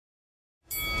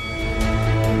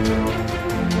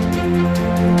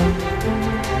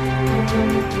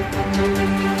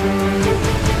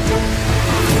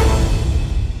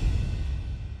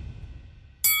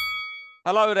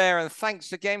Hello there, and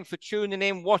thanks again for tuning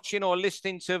in, watching, or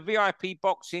listening to VIP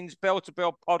Boxing's Bell to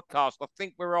Bell podcast. I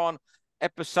think we're on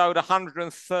episode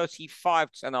 135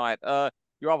 tonight.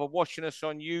 You're either watching us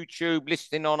on YouTube,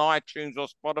 listening on iTunes or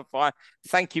Spotify.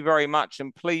 Thank you very much,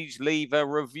 and please leave a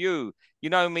review. You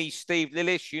know me, Steve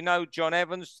Lillis. You know Jon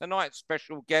Evans, tonight's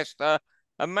special guest. A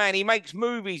man, he makes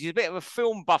movies. He's a bit of a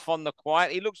film buff on the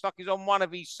quiet. He looks like he's on one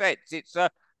of his sets. It's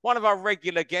one of our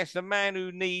regular guests, a man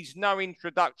who needs no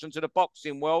introduction to the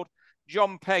boxing world,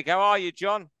 Jon PEGG. How are you,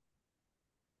 Jon?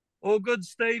 All good,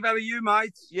 Steve. How are you,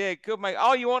 mate? Yeah, good, mate.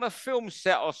 Are you on a film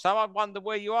set or so? I wonder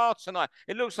where you are tonight.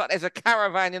 It looks like there's a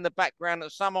caravan in the background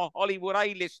that some Hollywood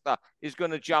A-lister is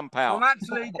going to jump out. I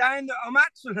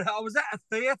was at a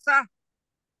theatre.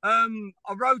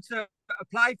 I wrote a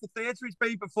play for theatre. It's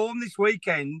being performed this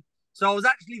weekend. So I was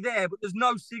actually there, but there's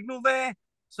no signal there.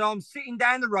 So I'm sitting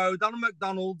down the road on a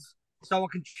McDonald's so I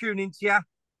can tune into you.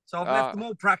 So I've left them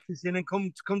all practicing and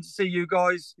come to see you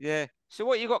guys. Yeah. So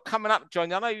what you got coming up,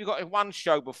 Jon? I know you've got one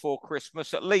show before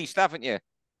Christmas at least, haven't you?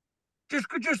 Just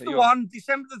the one.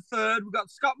 December the 3rd. We've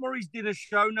got Scott Murray's dinner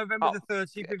show, November the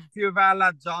 30th, with a few of our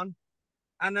lads on.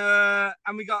 And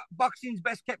we got Boxing's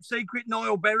Best Kept Secret,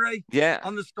 Niall Berry. Yeah.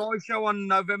 On the Sky Show on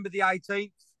November the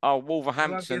 18th. Oh,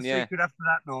 Wolverhampton, yeah. Secret after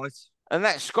that night. And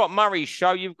that Scott Murray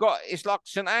show, it's like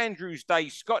St Andrew's Day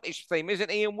Scottish theme, isn't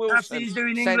Ian Wilson? He's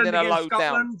doing England against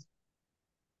Scotland.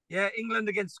 Yeah, England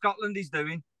against Scotland he's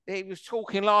doing. He was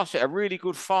talking last year, a really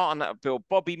good fight on that bill.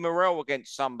 Bobby Morrell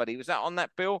against somebody. Was that on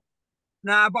that bill?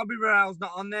 Nah, Bobby Morrell's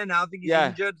not on there now. I think he's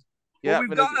injured. Yeah,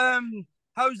 we've got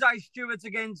Jose Stewart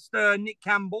against Nick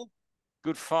Campbell.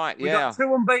 Good fight, we got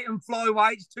two unbeaten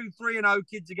flyweights, 2 3-0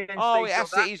 kids against each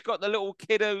other. He's got the little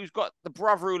kid who's got the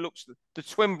brother who looks the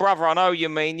twin brother. I know you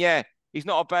mean, yeah. He's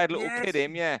not a bad little kid,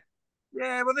 him, yeah.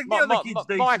 Yeah, well, the other kid's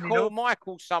decent.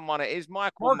 Michael, someone it is.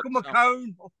 Michael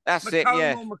McCone. That's McCone it,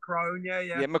 yeah. Or McCrone, yeah.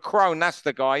 Yeah, McCrone, that's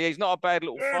the guy. Yeah, he's not a bad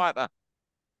little fighter.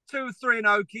 2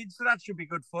 3-0 kids, so that should be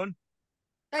good fun.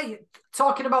 Hey,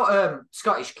 talking about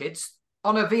Scottish kids,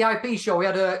 on a VIP show, we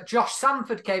had Josh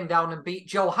Sanford came down and beat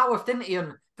Joe Howarth, didn't he?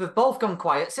 And they've both gone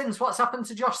quiet since. What's happened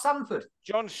to Josh Sanford?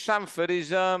 John Sanford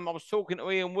is, I was talking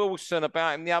to Ian Wilson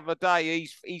about him the other day.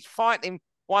 He's fighting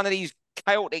one of these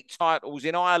chaotic titles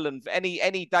in Ireland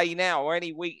any day now or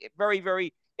any week, very,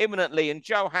 very imminently. And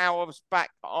Joe Howarth's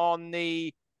back on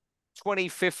the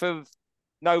 25th of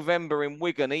November in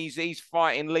Wigan. He's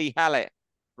fighting Lee Hallett.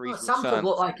 Sanford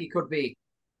looked like he could be.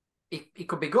 He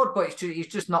could be good, but he's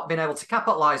just not been able to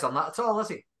capitalise on that at all, has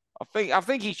he? I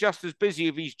think he's just as busy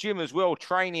with his gym as well,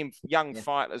 training young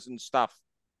fighters and stuff.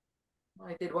 Well,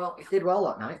 he did well. He did well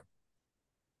that night.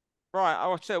 Right,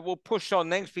 I said we'll push on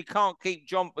then, because we can't keep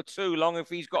Jon for too long if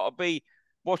he's got to be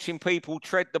watching people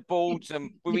tread the boards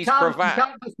and with his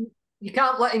cravat. You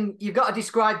can't let him. You've got to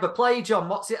describe the play, Jon.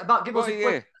 What's it about? Give us a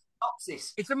quick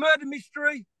synopsis. It's a murder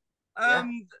mystery. A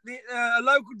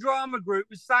local drama group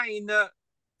was saying that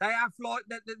they have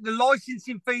the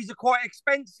licensing fees are quite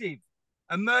expensive,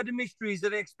 and murder mysteries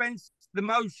are the expensive the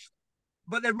most,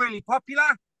 but they're really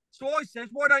popular. So I says,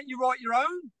 why don't you write your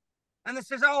own? And they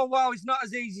says, oh well, it's not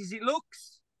as easy as it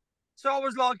looks. So I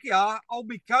was like, yeah, hold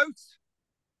me coat.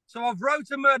 So I've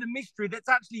wrote a murder mystery that's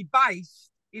actually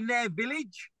based in their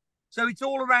village. So it's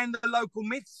all around the local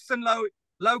myths and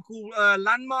local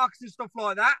landmarks and stuff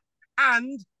like that.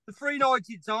 And the 3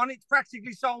 nights it's on, it's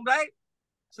practically sold out.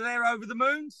 So they're over the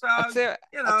moon. So,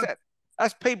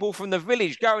 that's people from the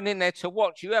village going in there to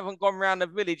watch. You haven't gone around the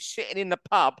village, sitting in the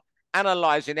pub,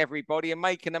 analysing everybody and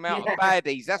making them out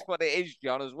baddies. That's what it is,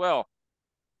 Jon, as well.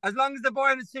 As long as they're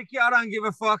buying the ticket, I don't give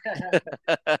a fuck.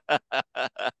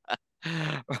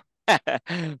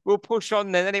 We'll push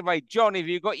on then. Anyway, Jon, if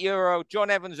you've got your Jon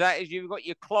Evans, you've got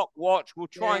your clock watch. We'll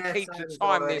try and keep the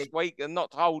time this week and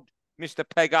not hold Mr.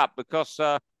 PEGG up, because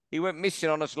he went missing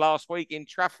on us last week in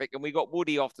traffic, and we got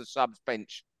Woody off the subs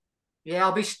bench. Yeah,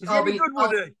 I'll be good,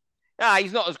 Woody.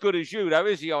 He's not as good as you, though,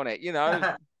 is he, on it? You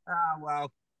know.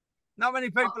 Well, not many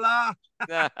people are.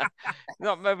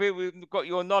 Not maybe we've got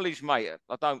your knowledge, mate.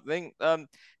 I don't think.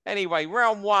 Anyway,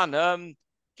 round one.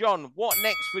 Jon, what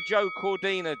next for Joe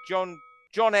Cordina?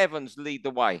 Jon Evans lead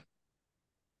the way.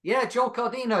 Yeah, Joe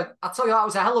Cordina. I tell you, that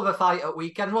was a hell of a fight at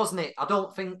weekend, wasn't it? I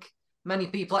don't think many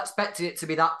people expected it to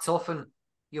be that tough, and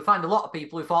you'll find a lot of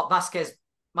people who thought Vasquez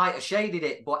might have shaded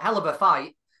it, but hell of a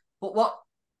fight. But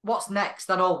what's next?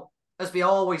 I know, as we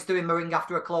always do in the ring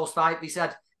after a close fight, we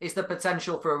said is the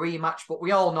potential for a rematch, but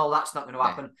we all know that's not going to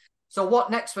happen. So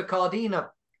what next for Cordina?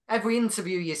 Every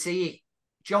interview you see,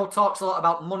 Joe talks a lot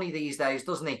about money these days,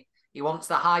 doesn't he? He wants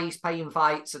the highest paying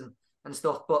fights and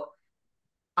stuff, but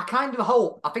I kind of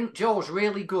hope, I think Joe's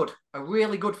really good, a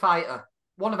really good fighter,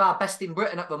 one of our best in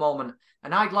Britain at the moment.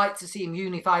 And I'd like to see him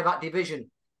unify that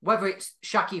division, whether it's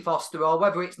Shaki Foster or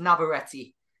whether it's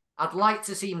Navarrete. I'd like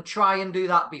to see him try and do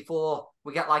that before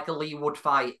we get like a Lee Wood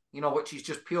fight, which is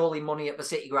just purely money at the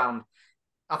City Ground.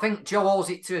 I think Joe owes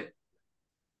it to...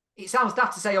 It sounds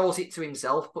daft to say owes it to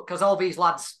himself, because all these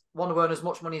lads want to earn as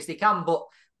much money as they can, but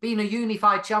being a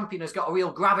unified champion has got a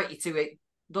real gravity to it,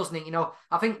 doesn't it?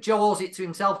 I think Joe owes it to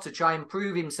himself to try and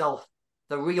prove himself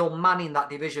the real man in that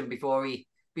division before he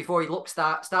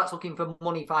starts looking for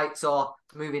money fights or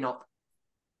moving up.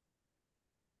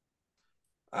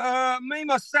 Me,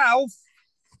 myself,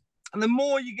 and the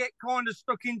more you get kind of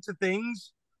stuck into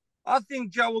things, I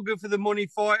think Joe will go for the money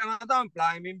fight, and I don't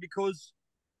blame him, because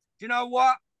do you know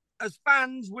what? As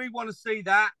fans, we want to see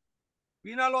that.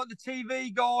 Like the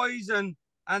TV guys and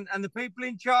the people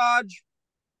in charge,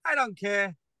 they don't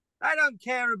care. They don't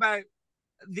care about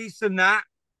this and that.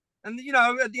 And,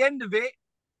 at the end of it,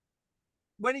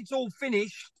 when it's all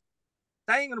finished,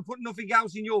 they ain't going to put nothing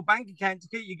else in your bank account to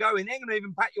keep you going. They ain't going to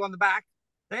even pat you on the back.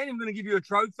 They ain't even going to give you a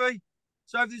trophy.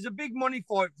 So if there's a big money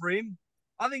fight for him,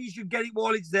 I think you should get it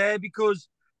while it's there, because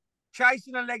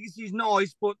chasing a legacy is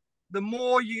nice, but the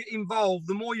more you involve,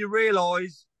 the more you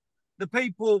realise the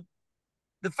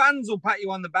fans will pat you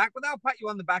on the back, but they'll pat you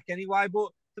on the back anyway. But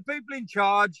the people in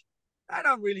charge, they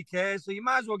don't really care. So you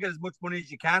might as well get as much money as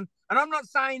you can. And I'm not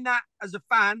saying that as a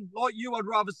fan. Like you, I'd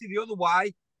rather see the other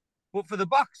way. But for the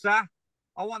boxer,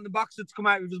 I want the boxer to come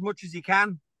out with as much as he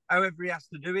can, however he has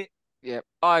to do it. Yeah,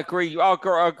 I agree. I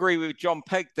agree with John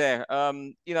Pegg there.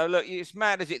 Look, it's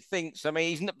mad as it thinks. I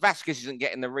mean, Vasquez isn't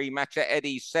getting the rematch.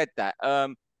 Eddie said that.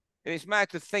 And it's mad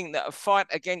to think that a fight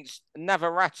against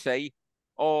Navarrete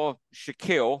or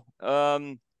Shaquille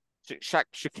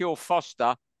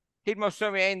Foster, he'd most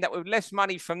certainly end up with less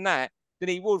money from that than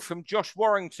he would from Josh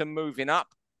Warrington moving up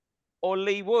or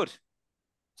Lee Wood.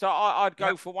 So I'd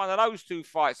go for one of those two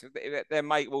fights if their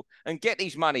mate will, and get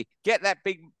his money, get that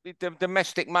big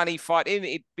domestic money fight in.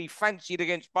 It'd be fancied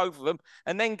against both of them,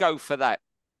 and then go for that.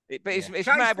 It's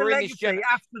mad. We're in this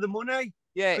after the money.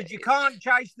 Yeah, but you can't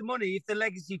chase the money if the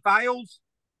legacy fails.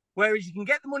 Whereas you can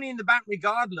get the money in the bank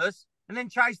regardless, and then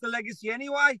chase the legacy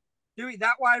anyway. Do it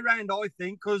that way around, I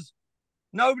think, because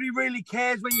nobody really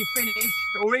cares when you're finished,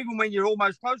 or even when you're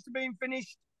almost close to being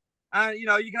finished. You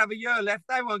can have a year left.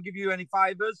 They won't give you any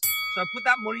favours. So put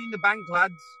that money in the bank,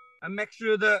 lads, and make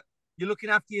sure that you're looking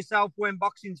after yourself when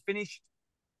boxing's finished.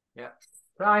 Yeah.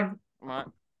 Time. Right.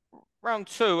 Round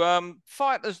two.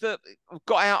 Fighters that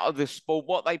got out of this sport,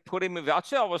 what they put in with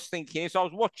it. I was thinking is I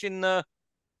was watching the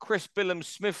Chris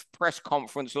Billum-Smith press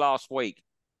conference last week.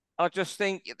 I just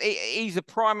think he's a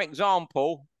prime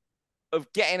example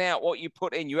of getting out what you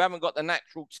put in. You haven't got the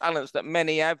natural talents that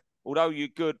many have, although you're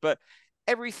good, but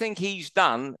everything he's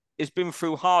done has been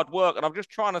through hard work. And I'm just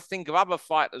trying to think of other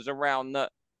fighters around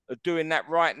that are doing that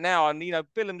right now. And,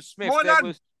 Billum-Smith,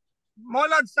 my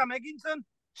lad, Sam Eggington.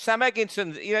 Sam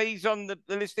Eggington, he's on the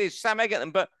list here, Sam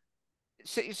Eggington. But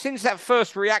since that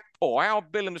first React poll, how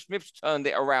Billum-Smith's turned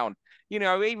it around.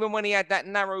 Even when he had that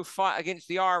narrow fight against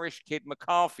the Irish kid,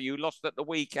 McCarthy, who lost at the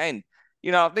weekend.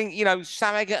 I think,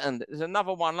 Sam Eggington is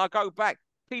another one. I go back,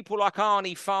 people like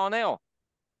Arnie Farnell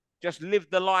just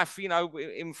lived the life,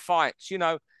 in fights.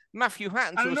 Matthew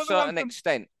Hatton to a certain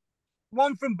extent.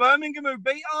 One from Birmingham who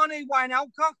beat Arnie, Wayne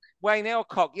Alcock. Wayne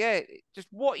Alcock, yeah. Just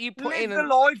what you put in. Live the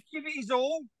life, give it his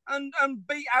all, and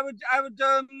beat Howard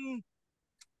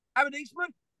Eastman.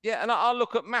 Yeah, and I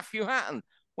look at Matthew Hatton.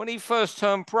 When he first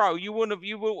turned pro, he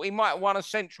might have won a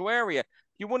Central Area.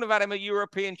 You wouldn't have had him a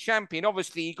European champion.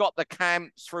 Obviously, he got the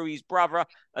camps through his brother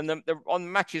and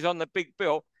on matches on the big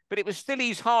bill. But it was still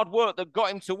his hard work that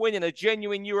got him to winning a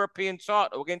genuine European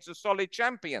title against a solid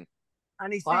champion.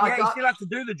 And he still had to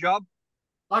do the job.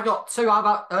 I got two. How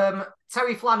about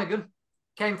Terry Flanagan?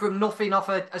 Came from nothing off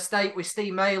a estate with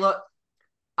Steve Maylett.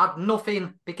 Had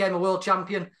nothing, became a world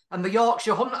champion. And the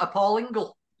Yorkshire Hunter, Paul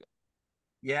Ingle.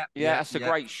 Yeah, that's a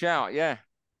great shout, yeah.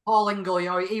 Paul Ingle,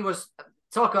 he was,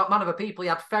 talk about man of a people, he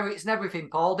had ferrets and everything,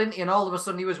 Paul, didn't he? And all of a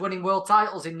sudden he was winning world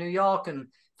titles in New York and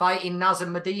fighting Naz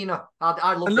and Medina.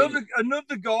 I love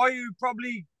another guy who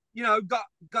probably,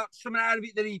 got something out of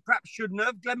it that he perhaps shouldn't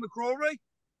have, Glenn McCrory.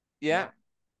 Yeah.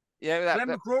 Yeah,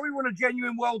 Glenn McCrory won a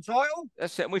genuine world title.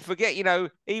 That's it. And we forget,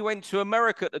 he went to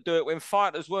America to do it when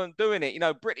fighters weren't doing it.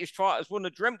 British fighters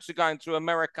wouldn't have dreamt of going to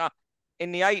America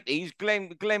in the 80s.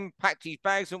 Glenn packed his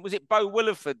bags, and was it Bo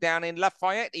Williford down in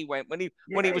Lafayette he went when he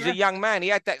was a young man. He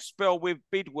had that spell with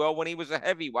Bidwell when he was a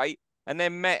heavyweight, and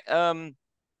then met Bo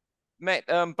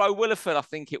Williford, I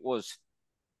think it was.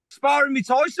 Sparring with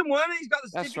Tyson, weren't he? He's got the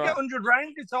That's certificate, right. 100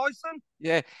 rounds with Tyson.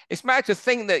 Yeah, it's mad to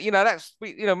think that, that's,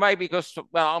 maybe because,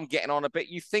 well, I'm getting on a bit.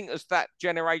 You think as that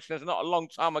generation is not a long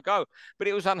time ago, but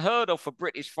it was unheard of for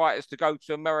British fighters to go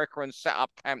to America and set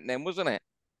up camp then, wasn't it?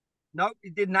 No,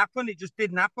 it didn't happen. It just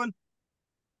didn't happen.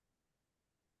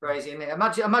 Crazy, isn't it?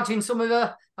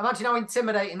 Imagine how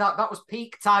intimidating that was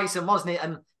peak Tyson, wasn't it?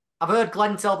 And I've heard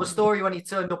Glenn tell the story when he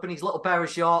turned up in his little pair of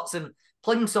shorts and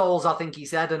plimsolls, I think he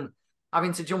said, and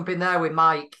having to jump in there with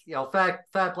Mike.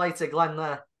 Fair play to Glenn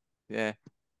there. Yeah.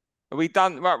 Are we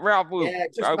done? Right, yeah,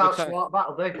 just about short.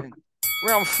 That'll do.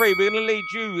 Round 3, we're going to lead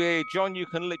you here, John. You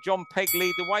can let John PEGG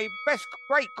lead the way.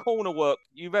 Great corner work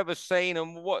you've ever seen,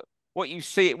 and what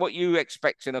you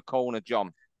expect in a corner,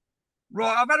 John.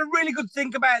 Right, I've had a really good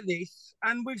think about this,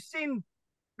 and we've seen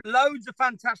loads of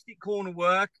fantastic corner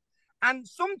work. And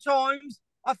sometimes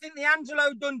I think the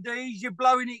Angelo Dundees, you're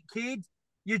blowing it, kid.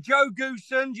 You're Joe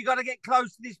Goosens, you got to get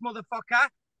close to this motherfucker.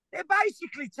 They're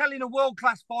basically telling a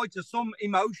world-class fighter some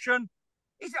emotion.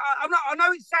 I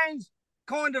know it sounds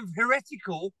kind of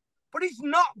heretical, but it's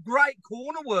not great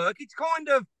corner work. It's kind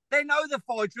of, they know the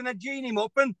fighter and they gene him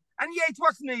up. And yeah, it's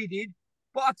what's needed.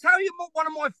 But I'll tell you what, one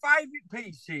of my favourite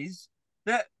pieces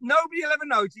that nobody will ever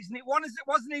notice, and it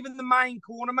wasn't even the main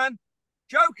cornerman.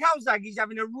 Joe Calzaghe's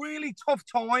having a really tough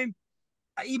time.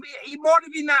 He might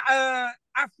have been that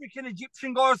African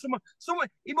Egyptian guy or someone.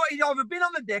 He'd either been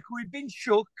on the deck or he'd been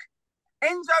shook.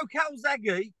 Enzo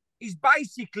Calzaghe is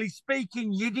basically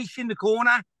speaking Yiddish in the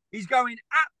corner. He's going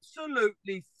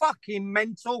absolutely fucking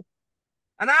mental.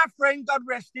 And our friend, God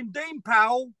rest him, Dean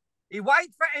Powell, he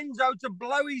waits for Enzo to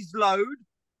blow his load,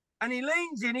 and he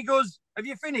leans in. He goes, "Have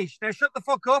you finished? Now shut the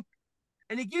fuck up."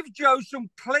 And he gives Joe some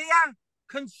clear,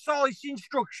 concise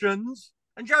instructions,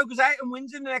 and Joe goes out and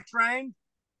wins in the next round.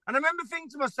 And I remember thinking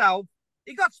to myself,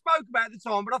 he got spoke about at the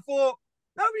time, but I thought,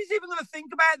 nobody's even going to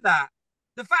think about that.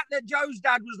 The fact that Joe's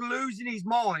dad was losing his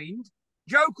mind,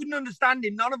 Joe couldn't understand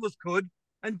him, none of us could.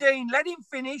 And Dean let him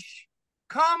finish,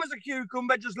 calm as a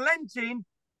cucumber, just leant in,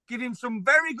 give him some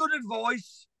very good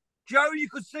advice. Joe, you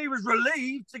could see, was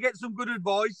relieved to get some good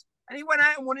advice, and he went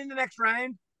out and won in the next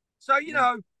round. So,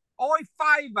 I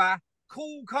favour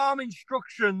cool, calm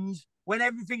instructions when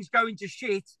everything's going to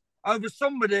shit over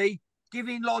somebody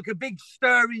giving like a big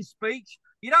stirring speech.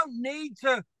 You don't need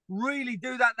to really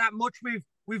do that much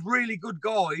with really good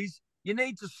guys. You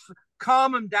need to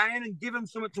calm them down and give them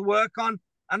something to work on.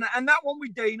 And that one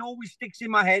with Dean always sticks in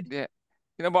my head. Yeah.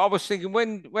 But I was thinking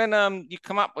when you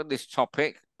come up with this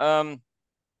topic, I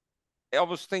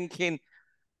was thinking,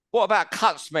 what about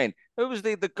Cutsmen? Who was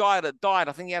the guy that died?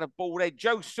 I think he had a bald head.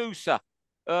 Joe Sousa.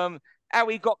 How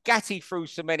he got Gatti through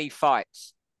so many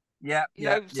fights. Yeah,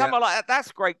 someone like that.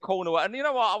 That's great corner work. And you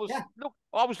know what?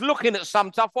 I was looking at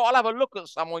some stuff. I thought I'll have a look at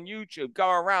some on YouTube. Go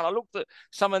around. I looked at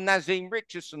some of Nazim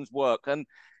Richardson's work, and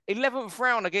 11th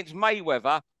round against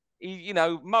Mayweather.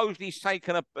 Mosley's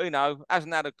taken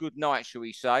hasn't had a good night, shall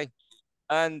we say?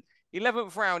 And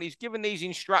 11th round, he's given these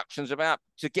instructions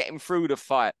to get him through the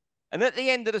fight. And at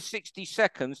the end of the 60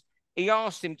 seconds, he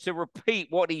asked him to repeat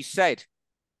what he said.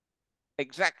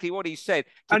 Exactly what he said.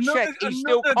 To check he's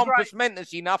still compass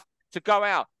mentis enough to go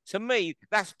out. To me,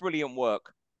 that's brilliant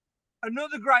work.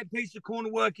 Another great piece of corner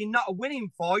work in not a winning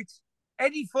fight.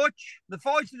 Eddie Futch, the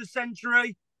fight of the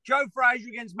century. Joe Frazier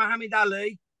against Muhammad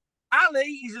Ali.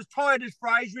 Ali is as tired as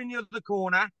Frazier in the other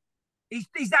corner. He's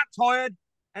that tired.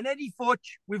 And Eddie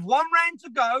Futch, with one round to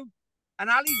go, and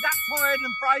Ali's that tired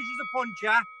and Frazier's a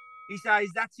puncher, he says,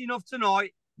 "That's enough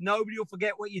tonight. Nobody will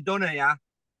forget what you've done here."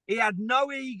 He had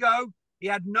no ego. He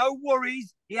had no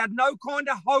worries. He had no kind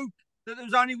of hope that there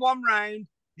was only one round.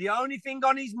 The only thing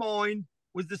on his mind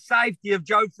was the safety of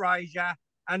Joe Frazier.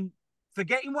 And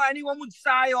forgetting what anyone would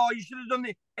say, "Oh, you should have done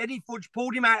it," Eddie Futch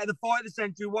pulled him out of the fight of the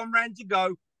century, one round to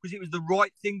go, because it was the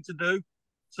right thing to do.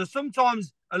 So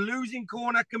sometimes a losing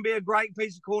corner can be a great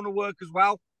piece of corner work as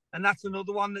well. And that's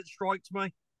another one that strikes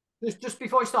me. Just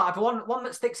before we start, one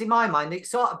that sticks in my mind, it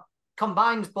sort of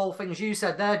combines both things you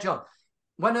said there, John.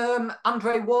 When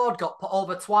Andre Ward got put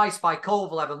over twice by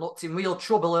Kovalev and looked in real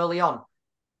trouble early on,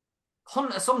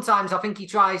 Hunter, sometimes I think he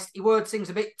words things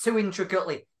a bit too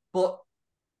intricately. But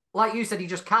like you said, he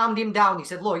just calmed him down. He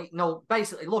said, look,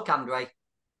 Andre,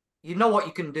 you know what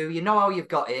you can do. You know how you've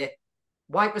got here.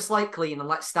 Wipe the slate clean and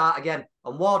let's start again.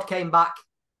 And Ward came back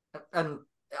and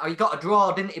he got a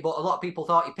draw, didn't he? But a lot of people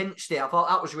thought he pinched it. I thought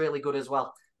that was really good as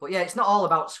well. But yeah, it's not all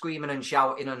about screaming and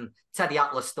shouting and Teddy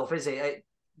Atlas stuff, is it?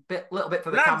 Little bit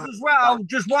for the camera as well.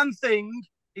 Just one thing: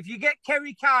 if you get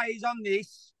Kerry Kayes on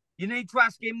this, you need to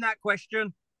ask him that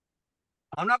question.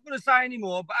 I'm not going to say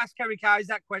anymore, but ask Kerry Kayes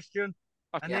that question,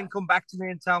 and then come back to me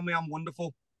and tell me I'm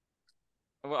wonderful.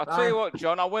 Well, I'll tell you what,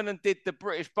 John, I went and did the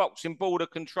British Boxing Border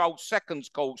Control seconds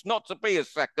course, not to be a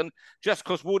second, just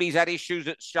because Woody's had issues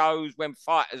at shows when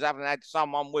fighters haven't had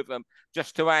someone with them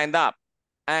just to hand up.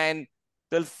 And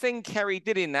the thing Kerry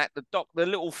did in that, the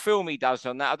little film he does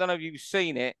on that, I don't know if you've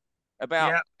seen it,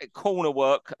 about corner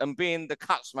work and being the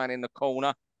cutsman in the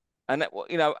corner. And,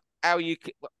 you know, how you,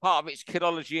 part of its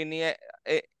kidology in the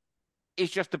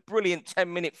it's just a brilliant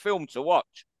 10-minute film to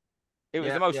watch. It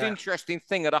was the most interesting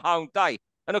thing of the home day.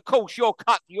 And of course, your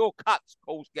cuts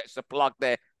course gets the plug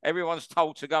there. Everyone's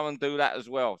told to go and do that as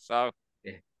well. So,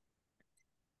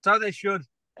 so they should.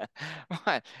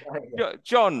 Right,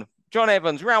 John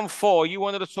Evans, round 4. You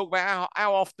wanted to talk about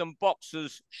how often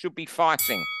boxers should be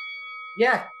fighting.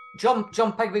 Yeah,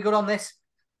 John Pegg, we good on this.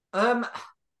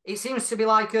 It seems to be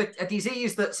like a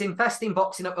disease that's infesting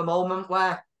boxing at the moment,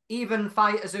 where even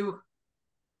fighters who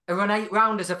are on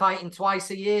 8-rounders are fighting twice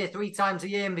a year, 3 times a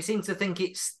year, and they seem to think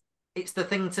it's the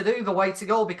thing to do, the way to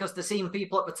go, because they're seeing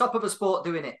people at the top of the sport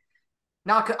doing it.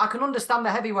 Now, I can understand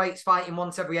the heavyweights fighting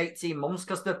once every 18 months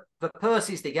because the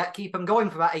purses they get keep them going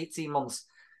for that 18 months.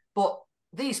 But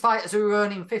these fighters who are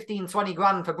earning 15, 20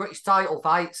 grand for British title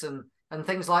fights and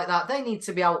things like that, they need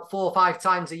to be out 4 or 5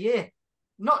 times a year,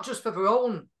 not just for their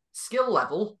own skill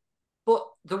level, but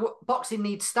the boxing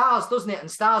needs stars, doesn't it?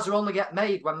 And stars are only get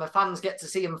made when the fans get to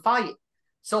see them fight.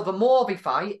 So the more they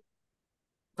fight,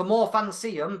 the more fans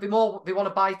see them, the more they want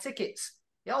to buy tickets.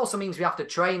 It also means we have to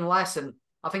train less, and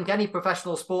I think any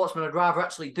professional sportsman would rather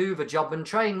actually do the job than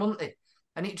train, wouldn't they?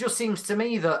 And it just seems to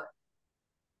me that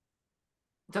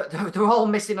they're all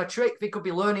missing a trick. They could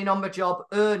be learning on the job,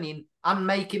 earning, and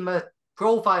making the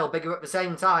profile bigger at the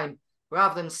same time,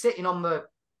 rather than sitting on the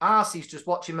arses just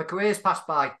watching the careers pass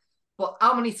by. But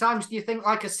how many times do you think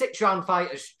like a 6-round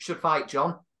fighter should fight,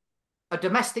 John? A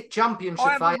domestic champion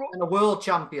should fight and a world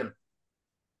champion.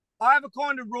 I have a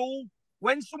kind of rule.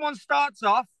 When someone starts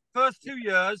off, first 2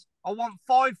 years, I want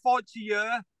 5 fights a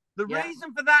year. The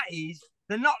reason for that is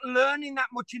they're not learning that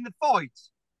much in the fights.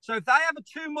 So if they have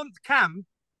a 2-month camp,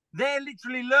 they're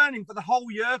literally learning for the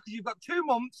whole year, because you've got 2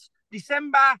 months,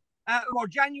 December or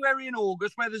January and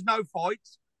August, where there's no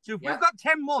fights. So if we've got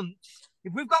 10 months,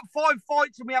 if we've got 5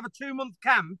 fights and we have a 2-month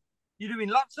camp, you're doing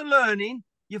lots of learning.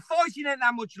 You're fighting ain't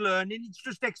that much learning. It's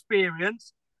just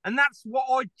experience. And that's what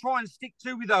I try and stick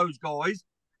to with those guys.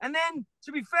 And then,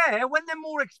 to be fair, when they're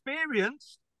more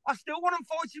experienced, I still want them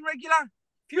fighting regular.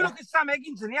 If you look at Sam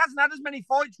Eggington, he hasn't had as many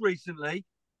fights recently.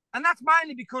 And that's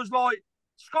mainly because, like,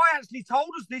 Sky actually told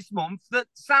us this month that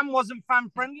Sam wasn't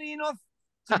fan-friendly enough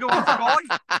to go on Sky.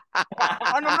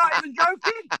 And I'm not even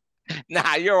joking.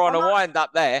 Nah, you're on a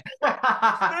wind-up there.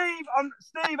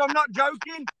 Steve, I'm not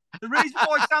joking. The reason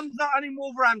why Sam's not in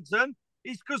Wolverhampton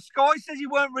is because Sky says he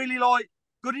weren't really, like,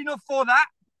 good enough for that.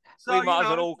 So, we might as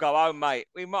well all go home, mate.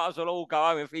 We might as well all go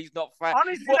home if he's not fan.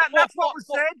 Honestly, that's what was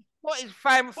said. What is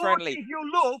fan-friendly? If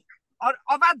you look,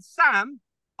 I've had Sam,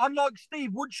 unlike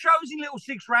Steve Wood, shows in little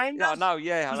 6-rounders. Yeah, I know,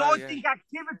 yeah. Because I think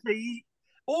activity,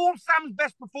 all Sam's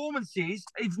best performances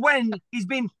is when he's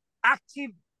been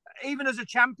active, even as a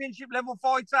championship level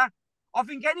fighter. I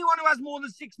think anyone who has more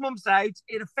than 6 months out,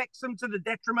 it affects them to the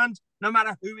detriment, no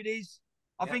matter who it is.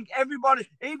 I think everybody,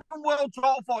 even world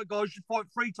title fight guys, should fight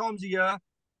 3 times a year.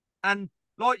 And,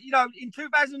 like, you know, in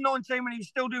 2019, when he was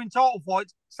still doing title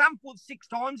fights, Sam fought 6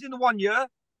 times in the 1 year.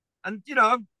 And, you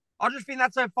know, I just think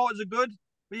that's how fighters are good.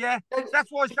 But, yeah,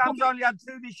 that's why Sam's only had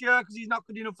 2 this year, because he's not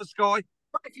good enough for Sky.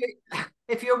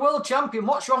 If you're a world champion,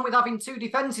 what's wrong with having 2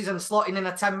 defences and slotting in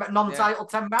a non-title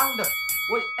 10-rounder?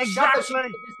 Well, exactly.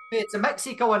 Disappeared to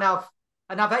Mexico and have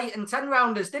 8 and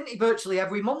 10-rounders, didn't he, virtually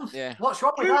every month? Yeah. What's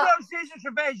wrong with that? Cesar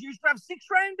Chavez used to have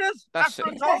 6-rounders after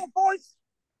the title fights.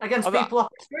 Against people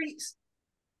off the streets.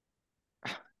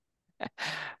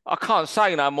 I can't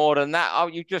say no more than that. Oh,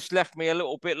 you just left me a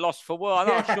little bit lost for words.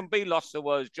 I know I shouldn't be lost for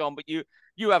words, John, but you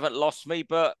haven't lost me.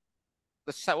 But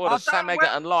the Sam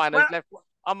Egerton line has left.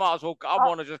 I might as well. I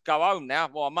want to just go home now.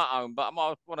 Well, I'm at home, but I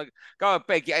might want to go and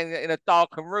beg in a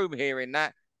darkened room hearing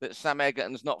that Sam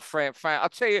Egerton's not fair. I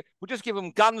tell you, we'll just give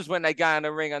them guns when they go in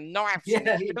the ring and knives and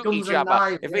shoot each other.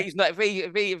 Knives,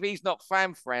 if he's not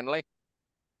fan friendly.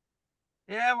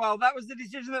 Yeah, well, that was the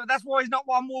decision. That's why he's not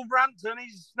won Wolverhampton.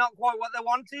 He's not quite what they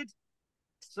wanted.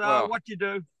 So what you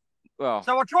do? Well,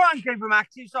 so I try and keep him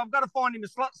active. So I've got to find him a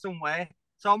slot somewhere.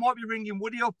 So I might be ringing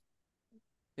Woody up.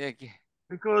 Yeah.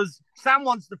 Because Sam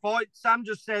wants to fight. Sam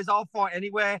just says, I'll fight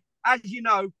anywhere. As you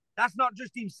know, that's not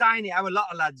just him saying it, how a lot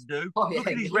of lads do. Look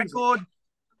at his record.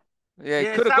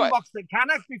 Yeah, Sam boxed at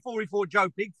Cannock before he fought Joe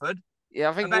Pigford. Yeah,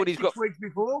 I think about Woody's 6 weeks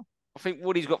before. I think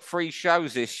Woody's got 3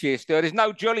 shows this year still. There's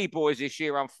no Jolly Boys this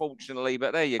year, unfortunately,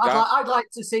 but there you go. I'd like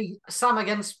to see Sam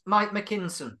against Mike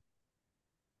McKinson.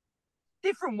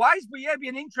 Different ways, but yeah, it'd be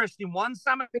an interesting one.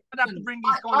 Sam would have to bring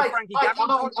his kind of Frankie Gavin.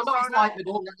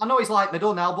 I know he's like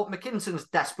Madonna now, but McKinson's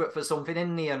desperate for something,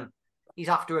 isn't he? And he's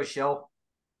after a show.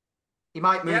 He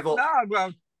might move up. No,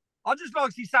 well, I'd just like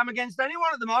to see Sam against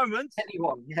anyone at the moment.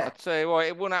 Anyone, yeah. I tell you what,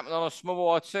 it wouldn't happen on a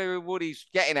small. I tell you, Woody's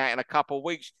getting out in a couple of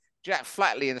weeks. Jack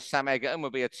Flatley and Sam Egerton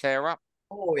will be a tear up.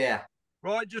 Oh yeah.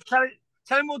 Right, just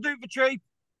tell him we'll do it for cheap.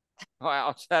 Right,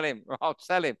 I'll tell him.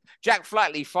 Jack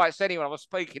Flatley fights anyone. I was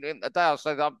speaking to him today. I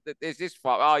said, "There's this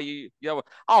fight.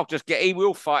 I'll just get. He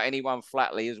will fight anyone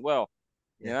Flatley as well.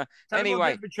 Yeah. You know. Anyway, we'll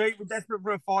do it for cheap. We're desperate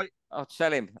for a fight. I'll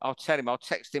tell him. I'll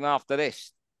text him after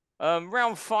this.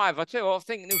 Round 5. I tell you what, I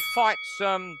think the fights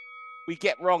we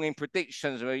get wrong in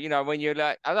predictions. You know, when you're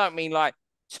like, I don't mean like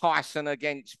Tyson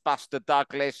against Buster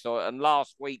Douglas and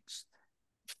last week's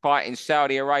fight in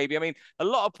Saudi Arabia. I mean, a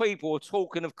lot of people are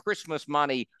talking of Christmas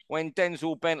money when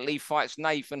Denzel Bentley fights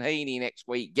Nathan Heaney next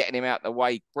week, getting him out the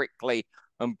way quickly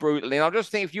and brutally. And I just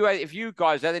think if you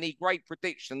guys had any great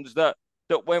predictions that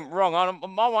went wrong,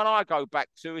 my one I go back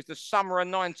to is the summer of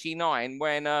 '99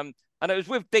 when and it was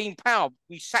with Dean Powell.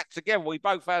 We sat together. We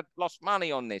both had lost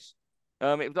money on this. It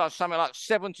was like something like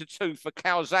 7-2 for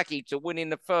Kawasaki to win in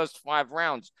the first 5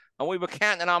 rounds, and we were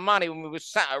counting our money when we were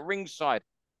sat at ringside.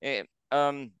 Dean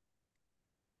and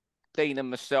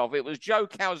myself. It was Joe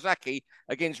Kawasaki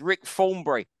against Rick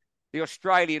Thornberry, the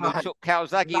Australian who took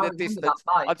Kawasaki the distance.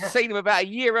 I'd seen him about a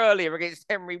year earlier against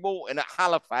Henry Wharton at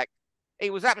Halifax.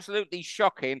 He was absolutely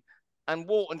shocking, and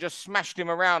Wharton just smashed him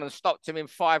around and stopped him in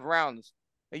 5 rounds.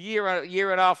 A year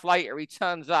and a half later, he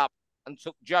turns up and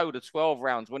took Joe to 12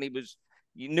 rounds when he was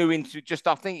into just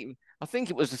I think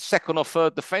it was the 2nd or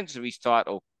 3rd defense of his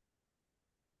title.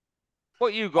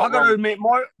 What you got? I got to admit,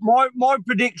 my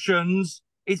predictions.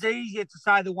 It's easier to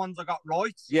say the ones I got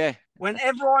right. Yeah.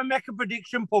 Whenever I make a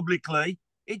prediction publicly,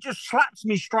 it just slaps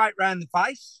me straight round the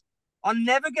face. I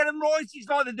never get them right. It's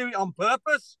like they do it on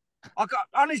purpose.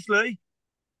 Honestly,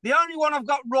 the only one I've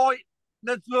got right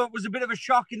that was a bit of a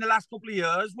shock in the last couple of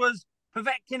years was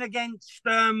Povetkin against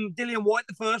Dillian White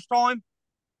the first time.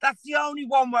 That's the only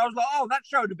one where I was like, oh, that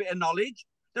showed a bit of knowledge.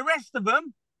 The rest of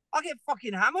them, I get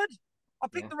fucking hammered. I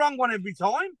pick the wrong one every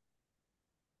time.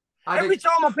 Every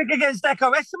time I pick against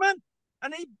Echo Esserman,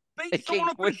 and he beats someone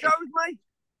up and shows me.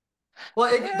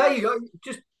 Well, there you go.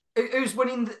 Just who's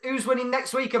winning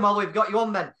next week, Amal? We've got you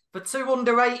on then for 2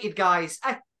 underrated guys.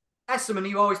 Esserman,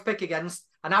 you always pick against,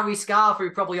 and Harry Scarf,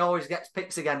 who probably always gets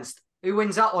picks against. Who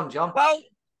wins that one, John? Well,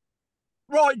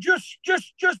 right, just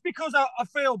because I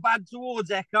feel bad towards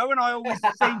Echo, and I always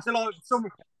seem to like some.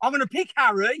 I'm going to pick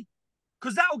Harry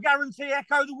because that will guarantee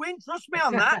Echo the win. Trust me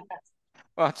on that.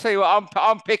 Well, I'll tell you what,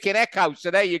 I'm picking Echo,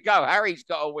 so there you go. Harry's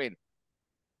got to win.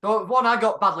 So one I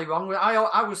got badly wrong.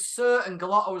 I was certain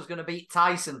Galotto was going to beat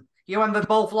Tyson. You know when they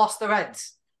both lost their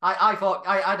heads? I thought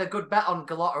I had a good bet on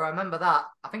Galotto. I remember that.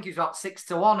 I think he was about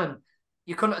 6-1, and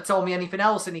you couldn't have told me anything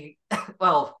else. And he,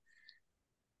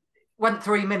 went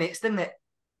 3 minutes, didn't it?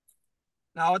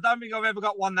 No, I don't think I've ever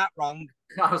got one that wrong.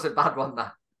 That was a bad one,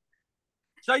 that.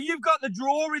 So you've got the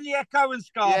draw in the Echo and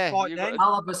Scarf fight then?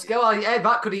 I'll have a skill. Yeah,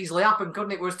 that could easily happen,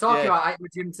 couldn't it? We were talking about it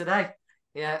with Jim today.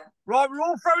 Yeah. Right, we're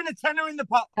all throwing a tenner in the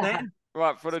pot then.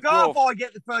 Right, for the Scarf, draw. I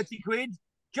get the 30 quid.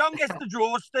 John gets the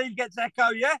draw. Steve gets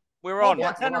Echo, yeah? We're on.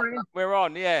 We're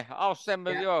on, yeah. I'll send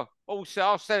me your. Also,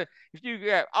 I'll send. If you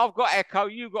get, I've got Echo.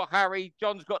 You got Harry.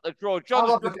 John's got the draw. John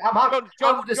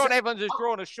Evans has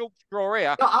drawn a short draw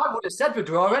here. No, I would have said the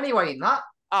draw anyway in that.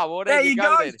 Oh well, there you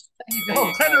go. Then.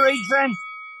 Tenner each then.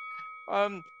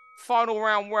 Final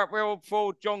round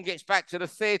before John gets back to the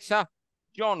theatre.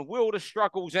 John, will the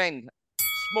struggles end?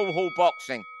 Small hall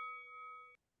boxing.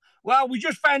 Well, we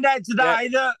just found out today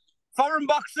that foreign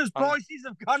boxers' prices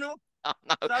have gone up. Oh,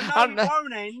 no. So no, it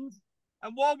won't end.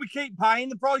 And while we keep paying,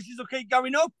 the prices will keep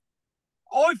going up.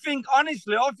 I think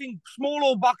small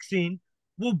hall boxing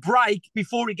will break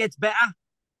before it gets better.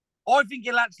 I think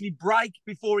it'll actually break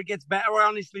before it gets better. I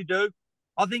honestly do.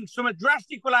 I think something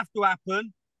drastic will have to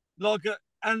happen.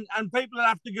 And people will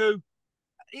have to go.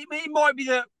 It might be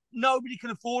that nobody can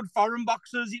afford foreign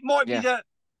boxers. It might be that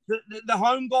the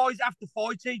home guys have to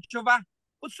fight each other.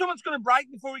 But something's going to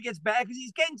break before it gets better because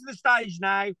he's getting to the stage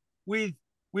now with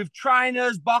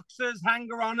trainers, boxers,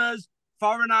 hanger-oners,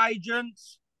 foreign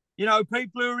agents,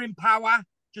 people who are in power,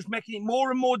 just making it more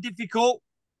and more difficult.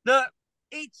 That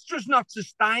it's just not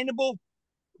sustainable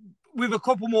with a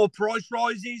couple more price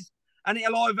rises. And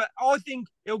I think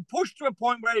it'll push to a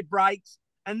point where it breaks,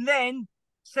 and then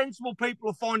sensible people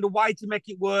will find a way to make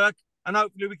it work, and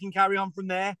hopefully we can carry on from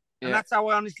there. And that's how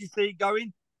I honestly see it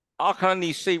going. I can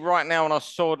only see right now, and I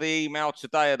saw the email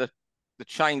today of the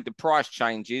price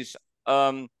changes.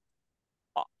 I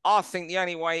think the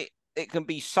only way it can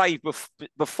be saved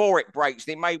before it breaks,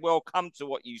 and it may well come to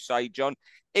what you say, John,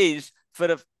 is for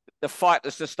the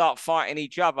fighters to start fighting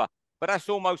each other. But that's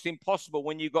almost impossible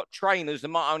when you've got trainers that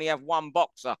might only have one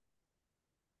boxer.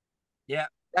 Yeah.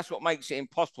 That's what makes it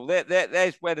impossible.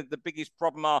 There's where the biggest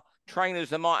problem are.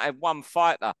 Trainers that might have one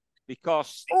fighter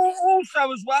because...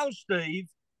 Also as well, Steve,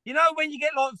 you know, when you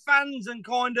get like fans and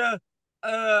kind of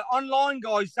online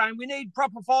guys saying we need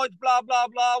proper fights, blah, blah,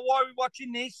 blah, why are we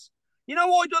watching this? You know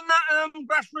why I done that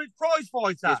Grassroots Prize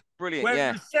Fighter? It's brilliant, where yeah.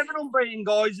 it was 7 unbeaten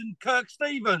guys and Kirk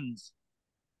Stevens.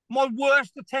 My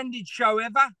worst attended show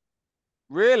ever.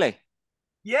 Really?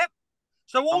 Yep.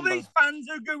 So all these fans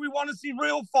who go, we want to see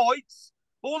real fights,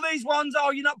 all these ones,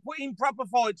 oh, you're not putting proper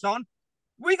fights on.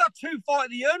 We got 2 Fight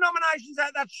of the Year nominations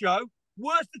at that show.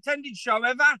 Worst attended show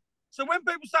ever. So when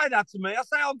people say that to me, I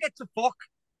say, I'll get to fuck.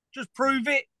 Just prove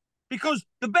it. Because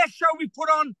the best show we put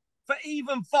on for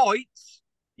even fights,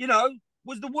 you know,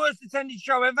 was the worst attended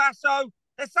show ever. So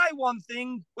they say one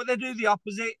thing, but they do the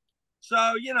opposite.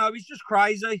 So, you know, it's just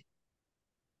crazy.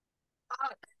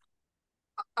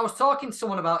 I was talking to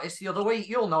someone about this the other week.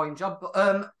 You'll know him, John.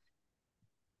 But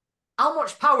how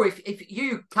much power, if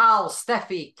you, Carl,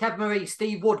 Steffi, Kev Marie,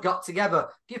 Steve Wood got together,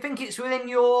 do you think it's within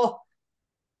your...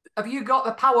 Have you got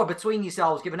the power between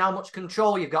yourselves, given how much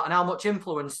control you've got and how much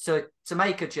influence to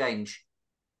make a change?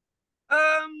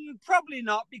 Probably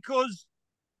not, because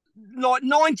like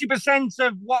 90%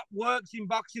 of what works in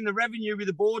boxing, the revenue with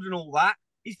the board and all that,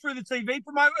 is through the TV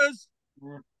promoters.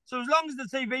 Yeah. So as long as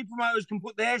the TV promoters can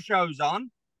put their shows on,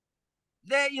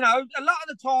 they're, you know, a lot of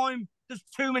the time there's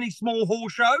too many small hall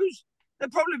shows.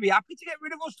 They'd probably be happy to get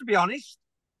rid of us, to be honest,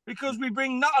 because we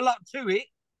bring not a lot to it,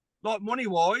 like money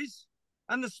wise,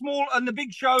 and the small and the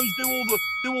big shows do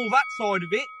all that side of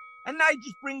it, and they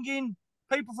just bring in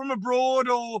people from abroad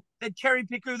or they cherry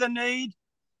pick who they need.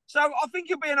 So I think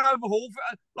it'll be an overhaul.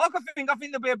 I think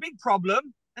there'll be a big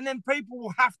problem, and then people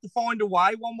will have to find a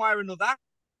way, one way or another,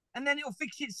 and then it'll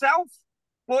fix itself.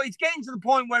 But it's getting to the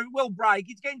point where it will break.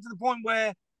 It's getting to the point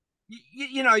where,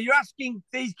 you know, you're asking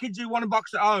these kids who want to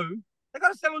box at home, they've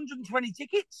got to sell 120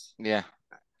 tickets. Yeah.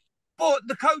 But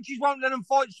the coaches won't let them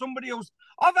fight somebody else.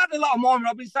 I've had a lot of mine where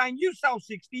I've been saying, you sell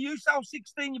 60, you sell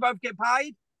 16, you both get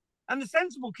paid. And the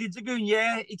sensible kids are going,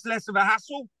 yeah, it's less of a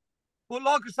hassle. But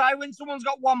like I say, when someone's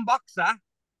got one boxer,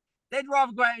 they'd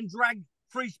rather go out and drag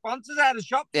 3 sponsors out of the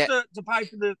shop to pay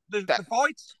for the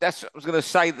fights. That's what I was going to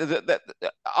say. That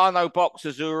I know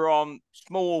boxers who are on,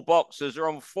 small boxers are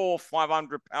on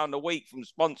 £400-500 a week from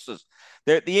sponsors.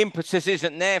 The impetus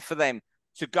isn't there for them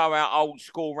to go out old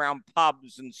school around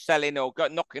pubs and selling or go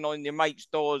knocking on your mate's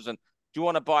doors and do you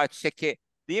want to buy a ticket?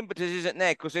 The impetus isn't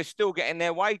there because they're still getting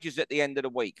their wages at the end of the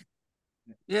week.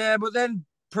 Yeah, but then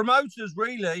promoters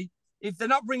really, if they're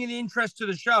not bringing the interest to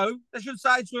the show, they should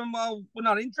say to them, well, we're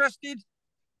not interested.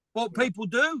 But people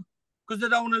do because they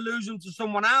don't want to lose them to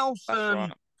someone else. That's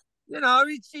right. You know,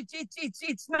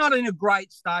 it's not in a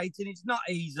great state and it's not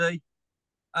easy.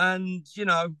 And, you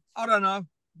know, I don't know.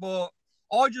 But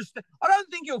I don't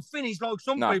think it'll finish like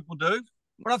some people do.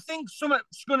 But I think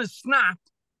something's going to snap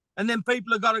and then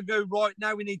people have got to go, right,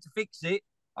 now we need to fix it.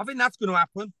 I think that's going to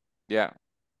happen. Yeah.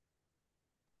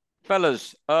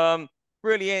 Fellas,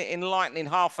 really enlightening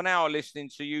half an hour listening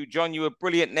to you, John. You were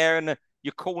brilliant there and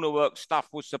your corner work stuff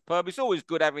was superb. It's always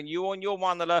good having you on.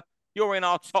 You're in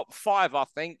our top 5, I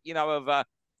think, you know, of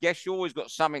guests. You always got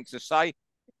something to say.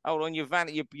 Hold on,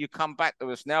 you come back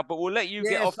to us now, but we'll let you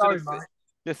get off to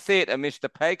the theatre,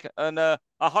 Mr. Pegg. And I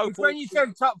hope... When you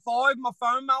said top 5, my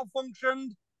phone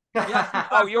malfunctioned.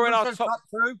 Oh, you're in our top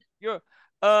 2?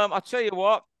 I'll tell you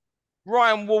what,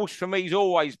 Ryan Walsh for me is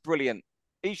always brilliant.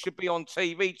 He should be on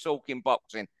TV talking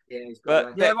boxing. Yeah, he's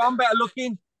good. But I'm better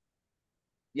looking.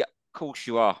 Yeah, of course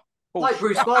you are. Like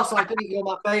Bruce Forsyth, I think you're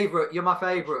my favourite. You're my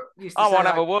favourite. I won't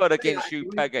have a word against you,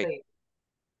 Peggy.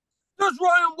 Does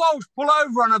Ryan Walsh pull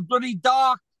over on a bloody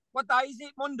dark, what day is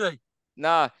it, Monday?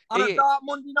 No. On a dark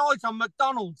Monday night on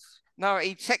McDonald's? No,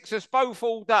 he texts us both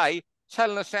all day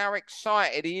telling us how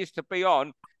excited he is to be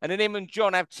on. And then him and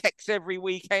John have texts every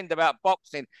weekend about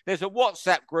boxing. There's a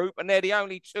WhatsApp group and they're the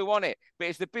only 2 on it. But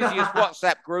it's the busiest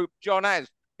WhatsApp group John has.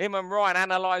 Him and Ryan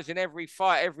analysing every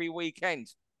fight every weekend.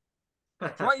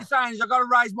 So what you're saying is I've got to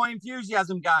raise my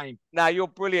enthusiasm game. No, you're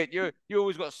brilliant. You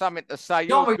always got something to say.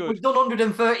 John, we've done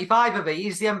 135 of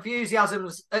these. The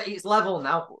enthusiasm's at its level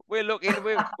now. We're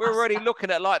already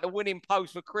looking at like the winning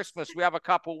post for Christmas. We have a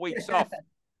couple of weeks off.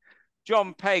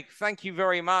 John Pegg, thank you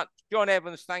very much. John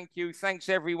Evans, thank you. Thanks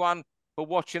everyone for for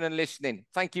watching and listening.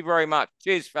 Thank you very much.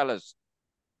 Cheers, fellas.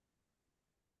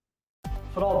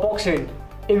 For all boxing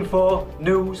info,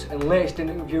 news and latest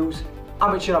interviews,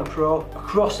 amateur and pro,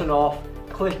 across the north,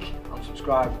 click and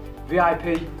subscribe.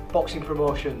 VIP Boxing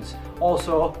Promotions.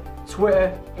 Also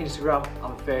Twitter, Instagram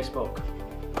and Facebook.